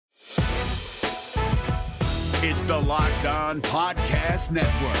It's the Locked On Podcast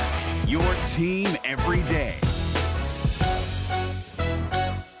Network, your team every day.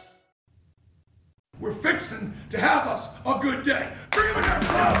 We're fixing to have us a good day. Bring him in there.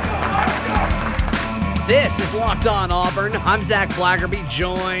 Let's go. This is Locked On Auburn. I'm Zach Blackerby,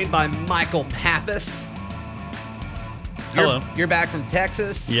 joined by Michael Pappas. Hello. You're back from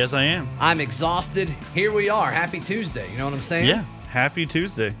Texas. Yes, I am. I'm exhausted. Here we are. Happy Tuesday. You know what I'm saying? Yeah. Happy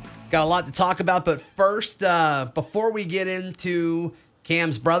Tuesday. Got a lot to talk about, but first, before we get into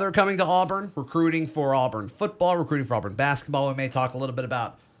Cam's brother coming to Auburn, recruiting for Auburn football, recruiting for Auburn basketball, we may talk a little bit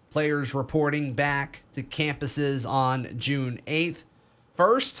about players reporting back to campuses on June 8th.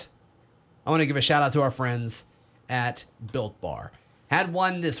 First, I want to give a shout out to our friends at Built Bar. Had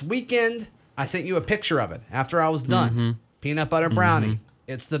one this weekend. I sent you a picture of it after I was done. Peanut butter brownie.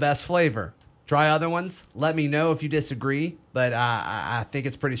 It's the best flavor. Try other ones. Let me know if you disagree, but I think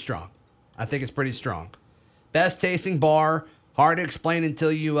it's pretty strong. Best tasting bar. Hard to explain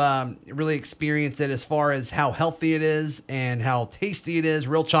until you really experience it as far as how healthy it is and how tasty it is.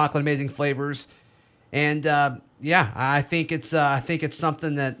 Real chocolate, amazing flavors. And I think it's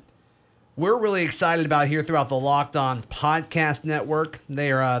something that we're really excited about here throughout the Locked On Podcast Network.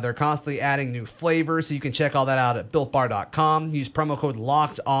 They're constantly adding new flavors, so you can check all that out at BuiltBar.com. Use promo code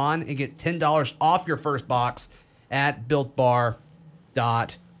Locked On and get $10 off your first box at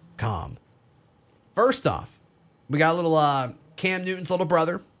BuiltBar.com. First off, we got a little Cam Newton's little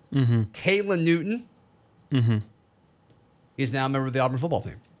brother, Kalen Newton. He's now a member of the Auburn football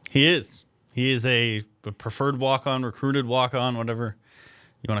team. He is. He is a preferred walk-on, recruited walk-on, whatever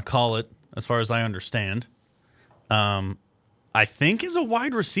you want to call it, as far as I understand. I think is a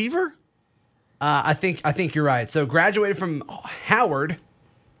wide receiver. I think you're right. So graduated from Howard,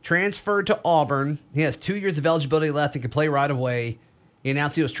 transferred to Auburn. He has 2 years of eligibility left and can play right away. He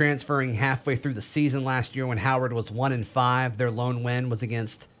announced he was transferring halfway through the season last year when Howard was 1-5. Their lone win was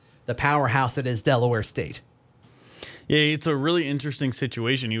against the powerhouse that is Delaware State. Yeah, it's a really interesting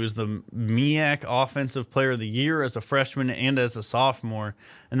situation. He was the MEAC Offensive Player of the Year as a freshman and as a sophomore.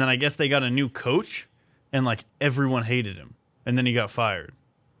 And then I guess they got a new coach, and like everyone hated him. And then he got fired.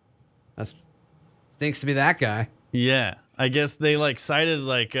 That stinks to be that guy. Yeah, I guess they cited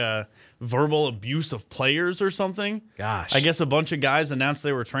verbal abuse of players or something. Gosh. I guess a bunch of guys announced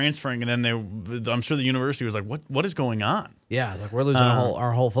they were transferring, and then I'm sure the university was like, what is going on? Yeah, we're losing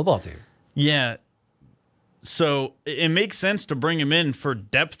our whole football team. Yeah. So it makes sense to bring him in for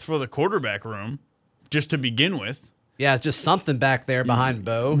depth for the quarterback room, just to begin with. Yeah, it's just something back there behind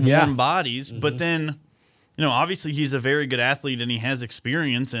Bo. Warm bodies. But then, obviously he's a very good athlete and he has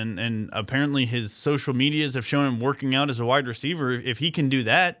experience, and apparently his social medias have shown him working out as a wide receiver. If he can do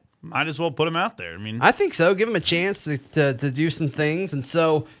that, might as well put him out there. I think so. Give him a chance to do some things. And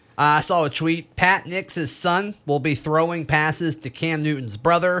so I saw a tweet. Pat Nix's son will be throwing passes to Cam Newton's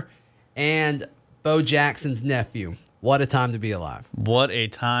brother and Bo Jackson's nephew. What a time to be alive. What a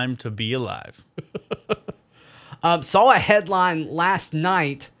time to be alive. Saw a headline last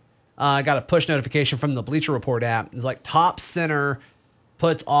night. Got a push notification from the Bleacher Report app. It's like top center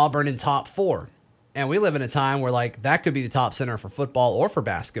puts Auburn in top 4. And we live in a time where that could be the top center for football or for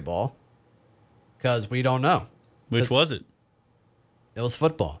basketball because we don't know. Which was it? It was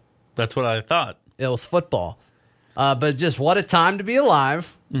football. That's what I thought. It was football. But just what a time to be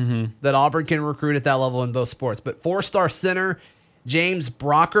alive that Auburn can recruit at that level in both sports. But 4-star center James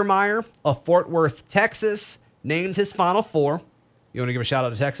Brockermeyer of Fort Worth, Texas, named his Final Four. You want to give a shout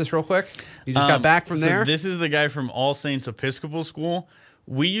out to Texas real quick? You just got back from there? This is the guy from All Saints Episcopal School.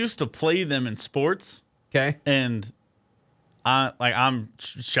 We used to play them in sports. Okay. And I'm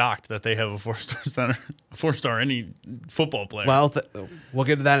shocked that they have a 4-star center, 4-star any football player. Well, we'll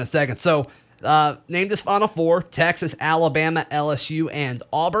get to that in a second. So, named his Final Four, Texas, Alabama, LSU, and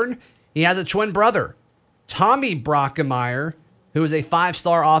Auburn. He has a twin brother, Tommy Brockermeyer, who is a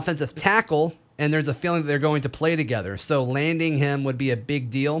 5-star offensive tackle, and there's a feeling that they're going to play together. So landing him would be a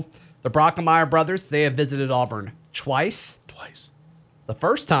big deal. The Brockermeyer brothers, they have visited Auburn twice. The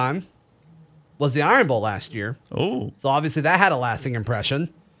first time was the Iron Bowl last year. Oh. So obviously that had a lasting impression.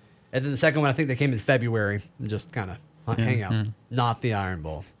 And then the second one, I think they came in February and just kind of hang out. Not the Iron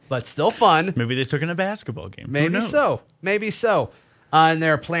Bowl, but still fun. Maybe they took in a basketball game. Maybe so. And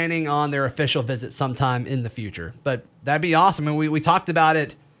they're planning on their official visit sometime in the future. But that'd be awesome. And we talked about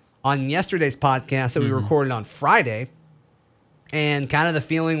it on yesterday's podcast that we recorded on Friday. And kind of the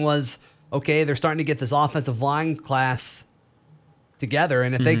feeling was, okay, they're starting to get this offensive line class together.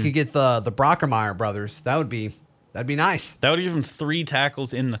 And if they could get the Brockermeyer brothers, that'd be nice. That would give them 3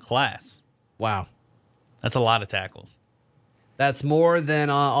 tackles in the class. Wow. That's a lot of tackles. That's more than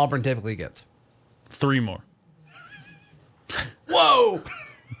Auburn typically gets. 3 more.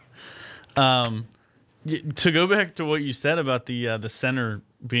 Whoa! To go back to what you said about the center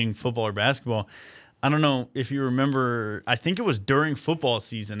being football or basketball, I don't know if you remember. I think it was during football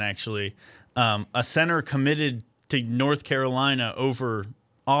season actually. A center committed to North Carolina over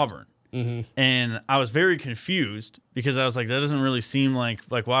Auburn. Mm-hmm. And I was very confused because I was like, that doesn't really seem like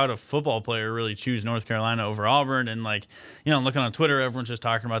why would a football player really choose North Carolina over Auburn? And looking on Twitter, everyone's just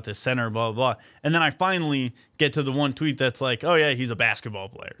talking about this center, blah, blah, blah. And then I finally get to the one tweet that's like, oh yeah, he's a basketball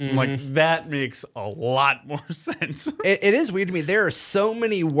player. Mm-hmm. I'm like, that makes a lot more sense. It is weird to me. There are so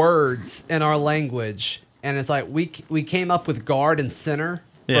many words in our language, and it's like we came up with guard and center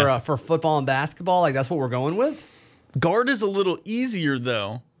for football and basketball. Like that's what we're going with. Guard is a little easier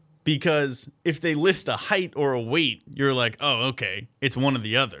though. Because if they list a height or a weight, you're like, oh, okay, it's one or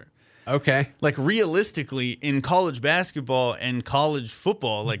the other. Okay. Like realistically, in college basketball and college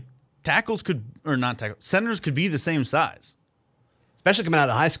football, like centers could be the same size. Especially coming out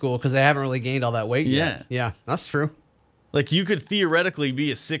of high school because they haven't really gained all that weight yet. Yeah, that's true. Like you could theoretically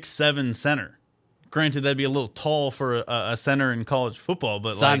be a 6'7" center. Granted, that'd be a little tall for a center in college football,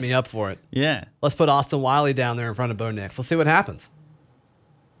 but sign me up for it. Yeah. Let's put Austin Wiley down there in front of Bo Nix. Let's see what happens.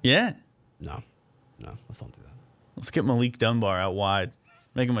 Yeah. No, let's don't do that. Let's get Malik Dunbar out wide.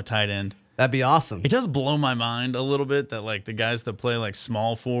 Make him a tight end. That'd be awesome. It does blow my mind a little bit that like the guys that play like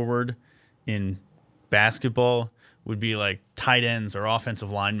small forward in basketball would be like tight ends or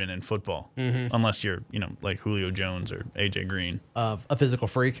offensive linemen in football. Mm-hmm. Unless you're, like Julio Jones or AJ Green. A physical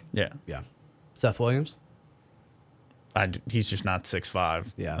freak? Yeah. Yeah. Seth Williams? He's just not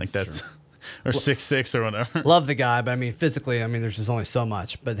 6'5". Yeah, like that's true. Or 6'6" or whatever. Love the guy, but physically, there's just only so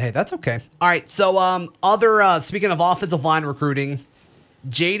much. But hey, that's okay. All right, so speaking of offensive line recruiting,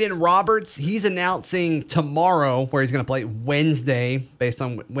 Jaden Roberts, he's announcing tomorrow where he's going to play Wednesday, based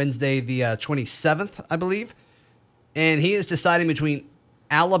on Wednesday the 27th, I believe. And he is deciding between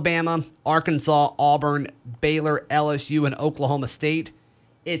Alabama, Arkansas, Auburn, Baylor, LSU, and Oklahoma State.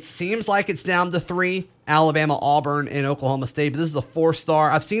 It seems like it's down to 3, Alabama, Auburn, and Oklahoma State, but this is a 4-star.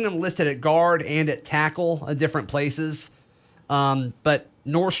 I've seen him listed at guard and at tackle at different places. But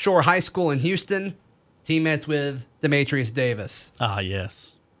North Shore High School in Houston, teammates with Demetrius Davis.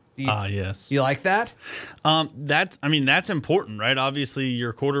 Yes. Yes. You like that? That's important, right? Obviously,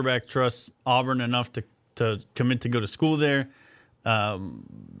 your quarterback trusts Auburn enough to commit to go to school there.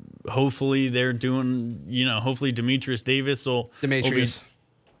 Hopefully they're doing, hopefully Demetrius Davis will... Demetrius.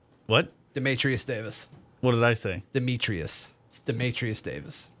 What? Demetrius Davis. What did I say? Demetrius. It's Demetrius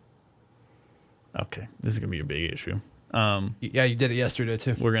Davis. Okay. This is going to be a big issue. Yeah, you did it yesterday,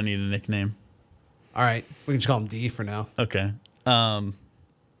 too. We're going to need a nickname. All right. We can just call him D for now. Okay. The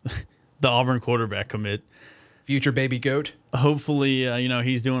Auburn quarterback commit. Future baby goat. Hopefully,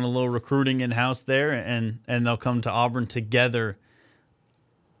 he's doing a little recruiting in-house there, and they'll come to Auburn together.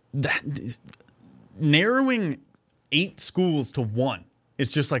 Narrowing 8 schools to 1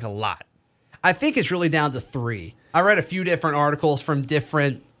 is just like a lot. I think it's really down to 3. I read a few different articles from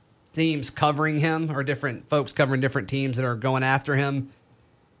different teams covering him, or different folks covering different teams that are going after him.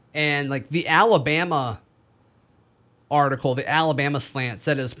 And like the Alabama article, the Alabama slant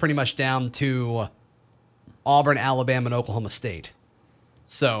said it's pretty much down to Auburn, Alabama, and Oklahoma State.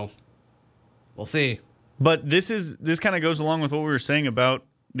 So we'll see. But this kind of goes along with what we were saying about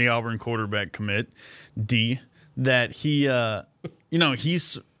the Auburn quarterback commit, D, that he,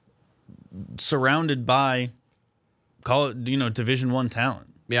 he's surrounded by, Division I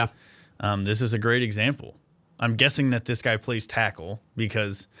talent. Yeah. This is a great example. I'm guessing that this guy plays tackle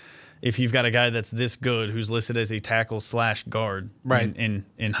because if you've got a guy that's this good who's listed as a tackle/guard right.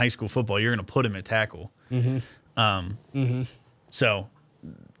 in high school football, you're going to put him at tackle. Mm-hmm. So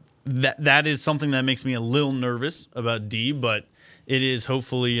that is something that makes me a little nervous about D, but it is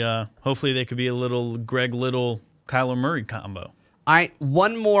hopefully they could be a little Greg Little, Kyler Murray combo. All right,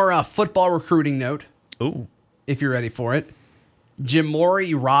 one more football recruiting note. Ooh. If you're ready for it.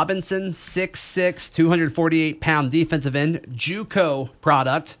 Jamori Robinson, 6'6", 248-pound defensive end, JUCO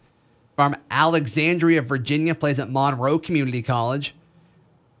product from Alexandria, Virginia, plays at Monroe Community College.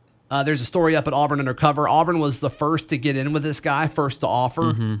 There's a story up at Auburn Undercover. Auburn was the first to get in with this guy, first to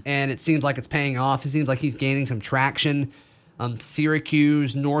offer, and it seems like it's paying off. It seems like he's gaining some traction.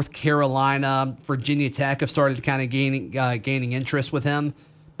 Syracuse, North Carolina, Virginia Tech have started kind of gaining interest with him.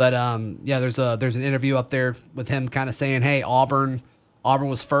 But there's an interview up there with him kind of saying, hey, Auburn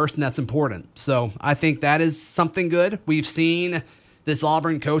was first, and that's important. So I think that is something good. We've seen this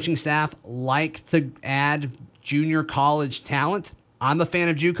Auburn coaching staff like to add junior college talent. I'm a fan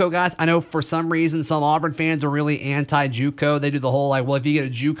of JUCO guys. I know for some reason some Auburn fans are really anti-JUCO. They do the whole if you get a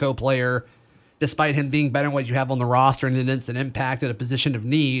JUCO player, despite him being better than what you have on the roster and an instant impact at a position of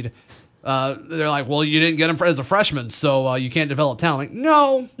need. They're like, well, you didn't get him as a freshman, so you can't develop talent. Like,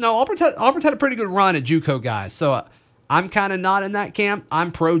 no. Auburn's had a pretty good run at JUCO guys, so I'm kind of not in that camp.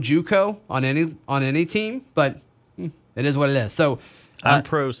 I'm pro JUCO on any team, but it is what it is. So I'm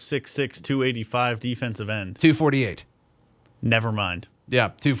pro 6'6", 285 defensive end. 248. Never mind. Yeah,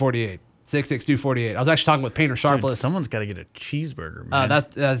 248. 6'6", 248. I was actually talking with Painter Sharpless. Dude, someone's got to get a cheeseburger, man.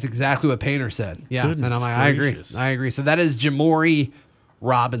 That's exactly what Painter said. Yeah, Goodness and I'm like, gracious. I agree. So that is Jamori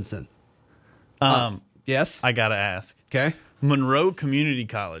Robinson. Yes? I got to ask. Okay. Monroe Community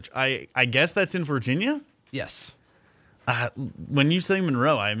College. I guess that's in Virginia? Yes. When you say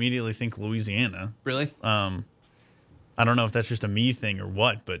Monroe, I immediately think Louisiana. Really? I don't know if that's just a me thing or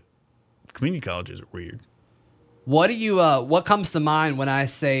what, but community colleges are weird. What comes to mind when I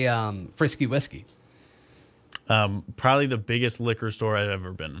say Frisky Whiskey? Probably the biggest liquor store I've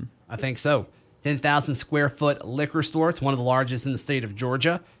ever been in. I think so. 10,000 square foot liquor store. It's one of the largest in the state of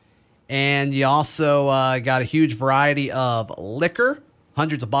Georgia. And you also got a huge variety of liquor,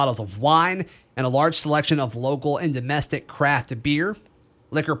 hundreds of bottles of wine, and a large selection of local and domestic craft beer.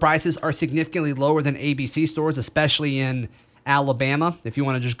 Liquor prices are significantly lower than ABC stores, especially in Alabama, if you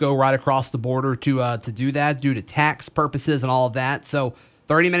want to just go right across the border to do that due to tax purposes and all of that. So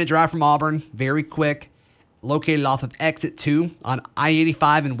 30-minute drive from Auburn, very quick, located off of Exit 2 on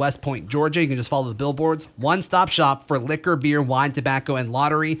I-85 in West Point, Georgia. You can just follow the billboards. One-stop shop for liquor, beer, wine, tobacco, and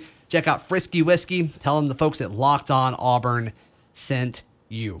lottery. Check out Frisky Whiskey. Tell them the folks at Locked On Auburn sent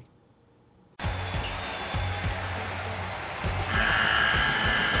you.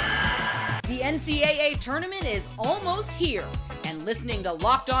 The NCAA tournament is almost here, and listening to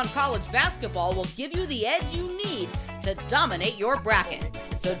Locked On College Basketball will give you the edge you need to dominate your bracket.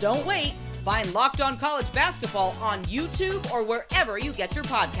 So don't wait. Find Locked On College Basketball on YouTube or wherever you get your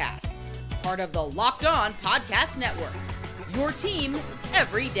podcasts. Part of the Locked On Podcast Network. Your team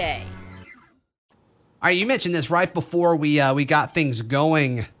every day. All right, you mentioned this right before we got things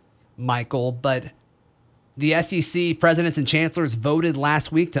going, Michael, but the SEC presidents and chancellors voted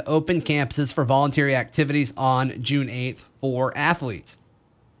last week to open campuses for voluntary activities on June 8th for athletes.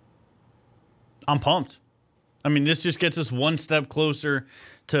 I'm pumped. I mean, this just gets us one step closer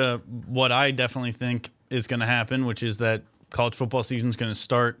to what I definitely think is going to happen, which is that college football season is going to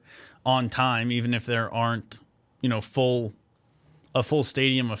start on time, even if there aren't, a full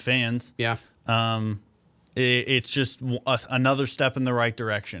stadium of fans. Yeah. It's just another step in the right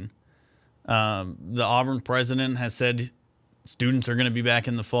direction. The Auburn president has said students are going to be back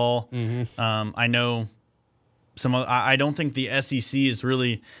in the fall. Mm-hmm. I know I don't think the SEC is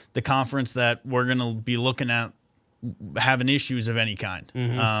really the conference that we're going to be looking at having issues of any kind.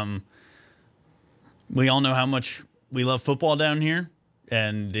 Mm-hmm. We all know how much we love football down here,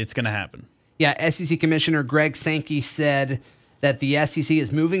 and it's going to happen. Yeah, SEC Commissioner Greg Sankey said that the SEC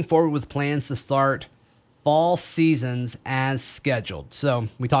is moving forward with plans to start fall seasons as scheduled. So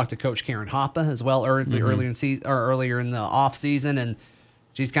we talked to Coach Karen Hoppe as well earlier in the off season, and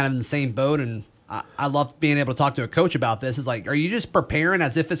she's kind of in the same boat. And I love being able to talk to a coach about this. It's like, are you just preparing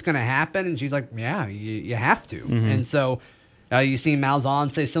as if it's going to happen? And she's like, yeah, you have to. Mm-hmm. And so you see Malzahn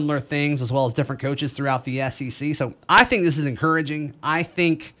say similar things as well as different coaches throughout the SEC. So I think this is encouraging. I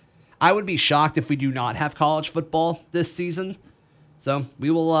think I would be shocked if we do not have college football this season. So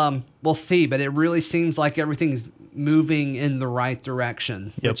we'll see, but it really seems like everything's moving in the right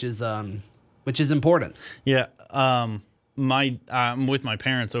direction, yep. which is important. Yeah, I'm with my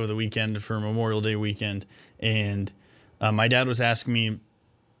parents over the weekend for Memorial Day weekend, and my dad was asking me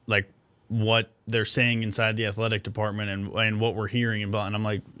like what they're saying inside the athletic department and what we're hearing and I'm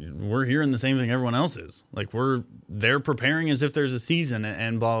like, we're hearing the same thing everyone else is. Like they're preparing as if there's a season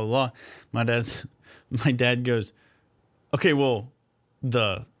and blah blah blah. My dad goes, okay, well.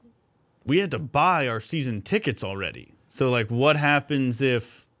 We had to buy our season tickets already. So, like, what happens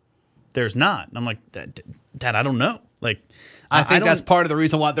if there's not? And I'm like, Dad, I don't know. Like, I think that's part of the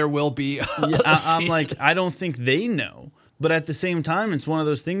reason why there will be I'm like, I don't think they know. But at the same time, it's one of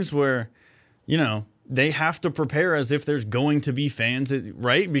those things where, they have to prepare as if there's going to be fans,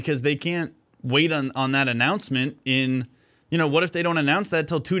 right? Because they can't wait on that announcement what if they don't announce that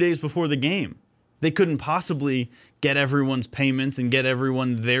till 2 days before the game? They couldn't possibly get everyone's payments and get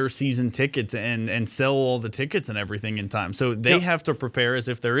everyone their season tickets and sell all the tickets and everything in time. So they have to prepare as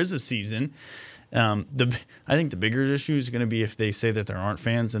if there is a season. I think the bigger issue is going to be if they say that there aren't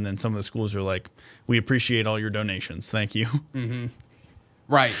fans and then some of the schools are like, we appreciate all your donations. Thank you. Mm-hmm.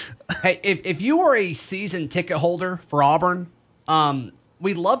 Right. Hey, if you are a season ticket holder for Auburn,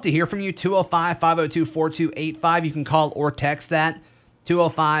 we'd love to hear from you, 205-502-4285. You can call or text that.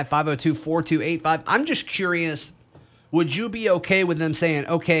 205-502-4285. I'm just curious, would you be okay with them saying,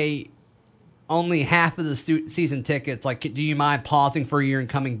 okay, only half of the season tickets, like, do you mind pausing for a year and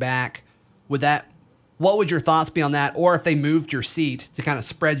coming back? What would your thoughts be on that? Or if they moved your seat to kind of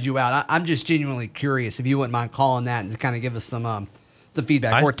spread you out? I'm just genuinely curious if you wouldn't mind calling that and to kind of give us some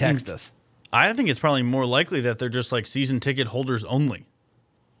feedback or text us. I think it's probably more likely that they're just like season ticket holders only.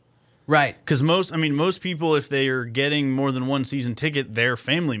 Right. Because most people, if they are getting more than one season ticket, they're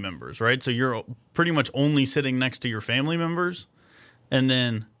family members, right? So you're pretty much only sitting next to your family members. And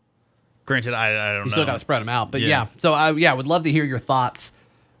then, granted, I don't know. You still got to spread them out. But yeah. So, would love to hear your thoughts.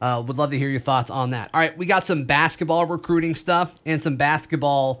 Would love to hear your thoughts on that. All right, we got some basketball recruiting stuff and some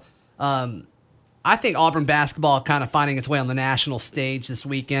basketball. I think Auburn basketball kind of finding its way on the national stage this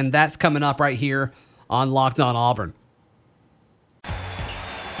weekend. That's coming up right here on Locked On Auburn.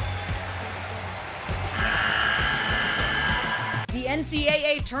 The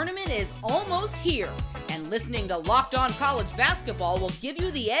NCAA tournament is almost here, and listening to Locked On College Basketball will give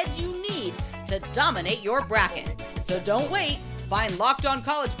you the edge you need to dominate your bracket. So don't wait. Find Locked On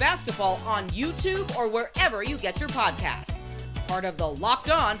College Basketball on YouTube or wherever you get your podcasts. Part of the Locked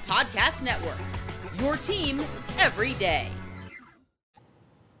On Podcast Network. Your team every day.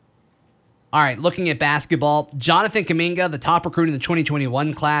 All right, looking at basketball, Jonathan Kuminga, the top recruit in the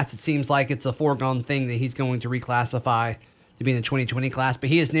 2021 class. It seems like it's a foregone thing that he's going to reclassify to be in the 2020 class, but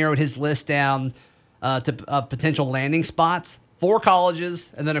he has narrowed his list down of potential landing spots. 4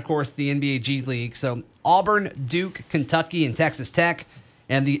 colleges, and then, of course, the NBA G League. So Auburn, Duke, Kentucky, and Texas Tech,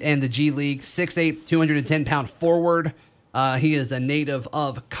 and the G League. 6'8", 210-pound forward. He is a native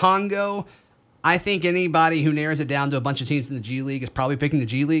of Congo. I think anybody who narrows it down to a bunch of teams in the G League is probably picking the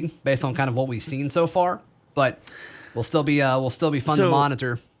G League based on kind of what we've seen so far. But we'll still be fun to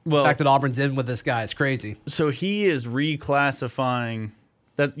monitor. The fact that Auburn's in with this guy is crazy. So he is reclassifying.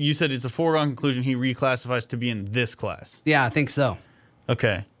 That you said it's a foregone conclusion he reclassifies to be in this class. Yeah, I think so.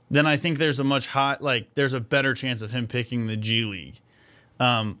 Okay. Then I think there's there's a better chance of him picking the G League.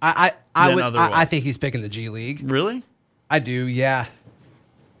 I think he's picking the G League. Really? I do, yeah.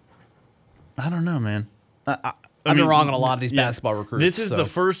 I don't know, man. I've been wrong on a lot of these basketball recruits. This is the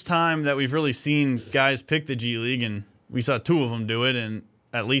first time that we've really seen guys pick the G League, and we saw 2 of them do it, and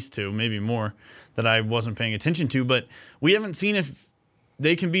at least 2, maybe more, that I wasn't paying attention to. But we haven't seen if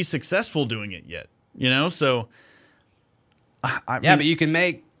they can be successful doing it yet, So, but you can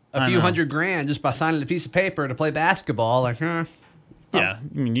make a few $100,000 just by signing a piece of paper to play basketball. Yeah,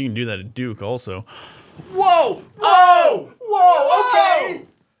 you can do that at Duke also. Whoa! Okay.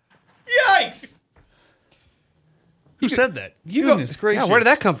 Yikes! Who said that? Goodness gracious! Yeah, where did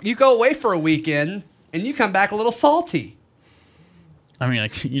that come from? You go away for a weekend and you come back a little salty. I mean,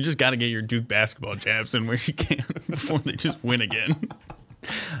 you just got to get your Duke basketball jabs in where you can before they just win again.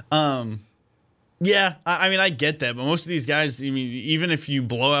 Yeah, I get that, but most of these guys, even if you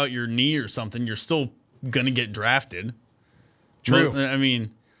blow out your knee or something, you're still gonna get drafted. True.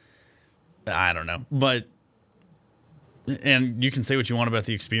 I don't know, but and you can say what you want about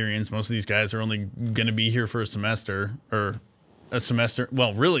the experience. Most of these guys are only gonna be here for a semester or a semester.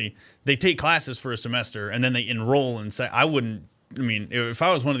 Well, really, they take classes for a semester and then they enroll and say, if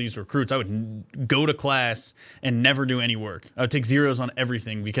I was one of these recruits, I would go to class and never do any work. I would take zeros on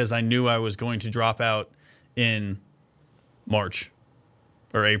everything because I knew I was going to drop out in March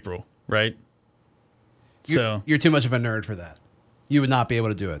or April, right? You're too much of a nerd for that. You would not be able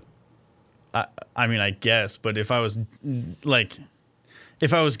to do it. I guess, but if I was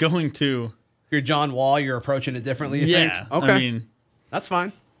going to... You're John Wall, you're approaching it differently, you think? Okay. That's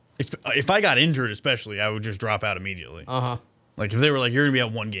fine. If I got injured especially, I would just drop out immediately. Uh-huh. Like, if they were like, you're going to be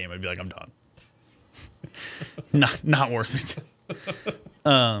at 1 game, I'd be like, I'm done. Not worth it.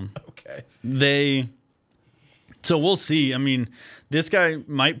 Okay. So we'll see. This guy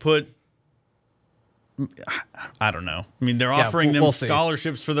might put, I don't know. They're offering them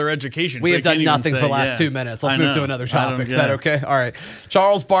scholarships for their education. We have done nothing for the last 2 minutes. Let's move to another topic. Is that okay? All right.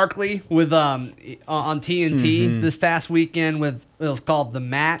 Charles Barkley with on TNT this past weekend with, it was called The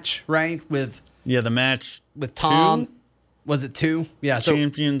Match, right? The Match. With Tom. 2? Was it 2? Yeah.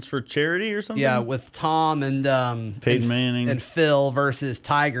 Champions for Charity or something? Yeah, with Tom and Peyton Manning. And Phil versus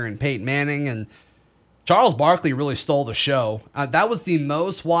Tiger and Peyton Manning. And Charles Barkley really stole the show. That was the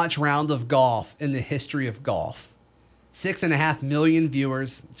most watched round of golf in the history of golf. 6.5 million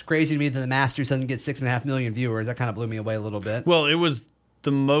viewers. It's crazy to me that the Masters doesn't get 6.5 million viewers. That kind of blew me away a little bit. Well, it was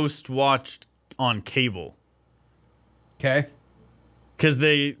the most watched on cable. Okay. Because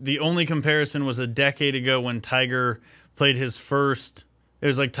the only comparison was a decade ago when Tiger played his first. It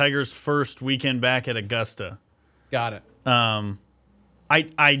was like Tiger's first weekend back at Augusta. Got it.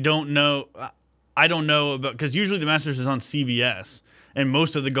 I don't know. I don't know about, because usually the Masters is on CBS, and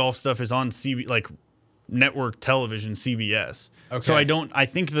most of the golf stuff is on network television, CBS. Okay. So I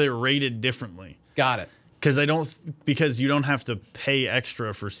think they're rated differently. Got it. Because you don't have to pay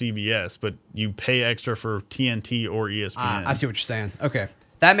extra for CBS, but you pay extra for TNT or ESPN. I see what you're saying. Okay.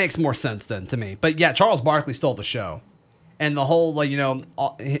 That makes more sense then to me. But yeah, Charles Barkley stole the show. And the whole,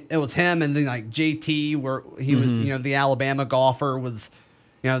 it was him and then JT, where he was, the Alabama golfer was,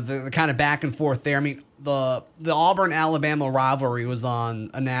 the kind of back and forth there. I mean, the Auburn-Alabama rivalry was on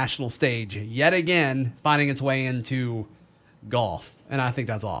a national stage yet again, finding its way into golf. And I think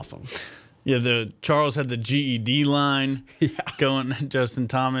that's awesome. Yeah, Charles had the GED line going at Justin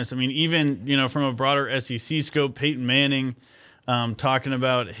Thomas. I mean, even, from a broader SEC scope, Peyton Manning talking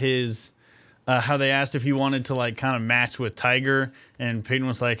about his how they asked if he wanted to kind of match with Tiger, and Peyton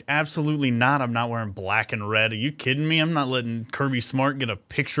was like, absolutely not. I'm not wearing black and red. Are you kidding me? I'm not letting Kirby Smart get a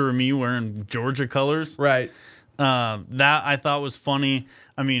picture of me wearing Georgia colors. Right. That I thought was funny.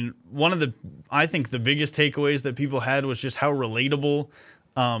 I mean, I think the biggest takeaways that people had was just how relatable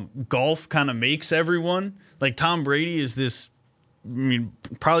golf kind of makes everyone. Like Tom Brady is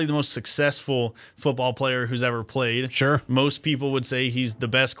probably the most successful football player who's ever played. Sure. Most people would say he's the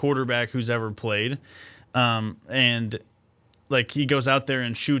best quarterback who's ever played. And he goes out there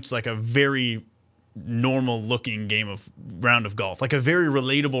and shoots a very normal looking round of golf, a very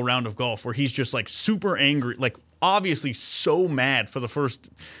relatable round of golf where he's just super angry, obviously so mad for the first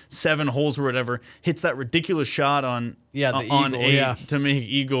 7 holes or whatever, hits that ridiculous shot on eagle, 8 to make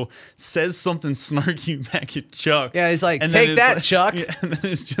eagle, says something snarky back at Chuck. Yeah, he's like, take that, Chuck. Yeah, and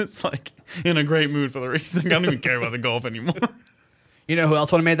then it's just in a great mood for the race. I don't even care about the golf anymore. You know who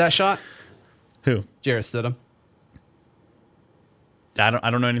else would have made that shot? Who? Jarrett Stidham. I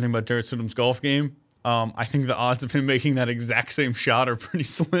don't know anything about Jarrett Stidham's golf game. I think the odds of him making that exact same shot are pretty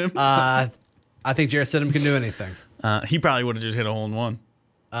slim. I think Jarrett Stidham can do anything. He probably would have just hit a hole in one.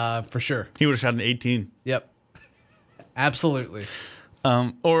 For sure. He would have shot an 18. Yep. Absolutely.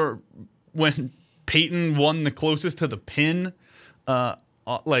 Or when Peyton won the closest to the pin,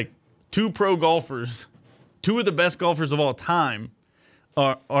 2 pro golfers, 2 of the best golfers of all time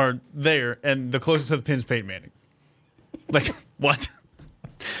are there, and the closest to the pin is Peyton Manning. What?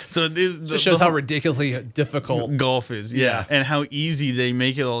 So this shows how ridiculously difficult golf is, and how easy they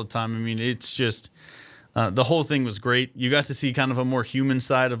make it all the time. I mean, it's just the whole thing was great. You got to see kind of a more human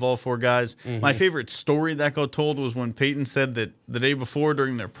side of all 4 guys. Mm-hmm. My favorite story that got told was when Peyton said that the day before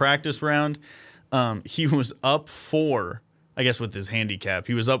during their practice round, he was up 4, I guess with his handicap.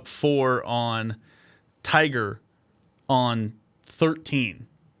 He was up 4 on Tiger on 13,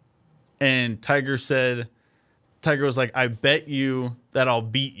 and Tiger was like, I bet you that I'll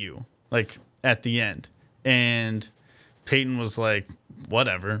beat you, at the end. And Peyton was like,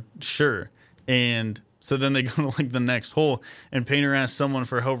 whatever, sure. And so then they go to, the next hole, and Peyton asked someone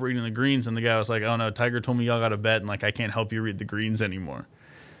for help reading the greens, and the guy was like, oh, no, Tiger told me y'all got a bet, and, I can't help you read the greens anymore.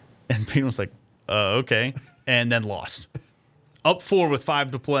 And Peyton was like, okay, and then lost. Up 4 with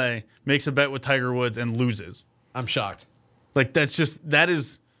 5 to play, makes a bet with Tiger Woods, and loses. I'm shocked.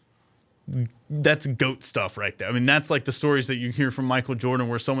 That's GOAT stuff right there. I mean, that's the stories that you hear from Michael Jordan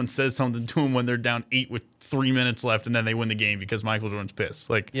where someone says something to him when they're down 8 with 3 minutes left and then they win the game because Michael Jordan's pissed.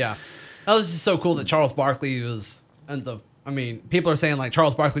 Yeah. That was just so cool that Charles Barkley was people are saying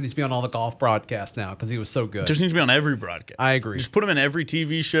Charles Barkley needs to be on all the golf broadcasts now because he was so good. Just needs to be on every broadcast. I agree. Just put him in every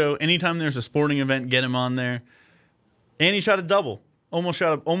TV show. Anytime there's a sporting event, get him on there. And he shot a double. Almost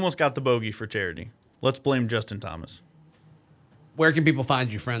got the bogey for charity. Let's blame Justin Thomas. Where can people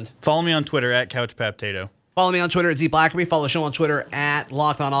find you, friend? Follow me on Twitter at CouchPapTato. Follow me on Twitter at ZBlackerby. Follow the show on Twitter at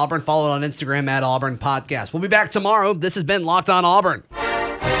Locked On Auburn. Follow it on Instagram at Auburn Podcast. We'll be back tomorrow. This has been Locked On Auburn.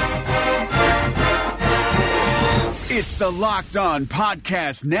 It's the Locked On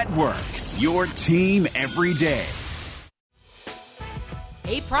Podcast Network, your team every day.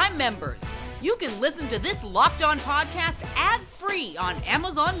 Hey, Prime members, you can listen to this Locked On podcast ad-free on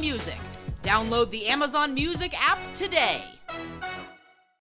Amazon Music. Download the Amazon Music app today.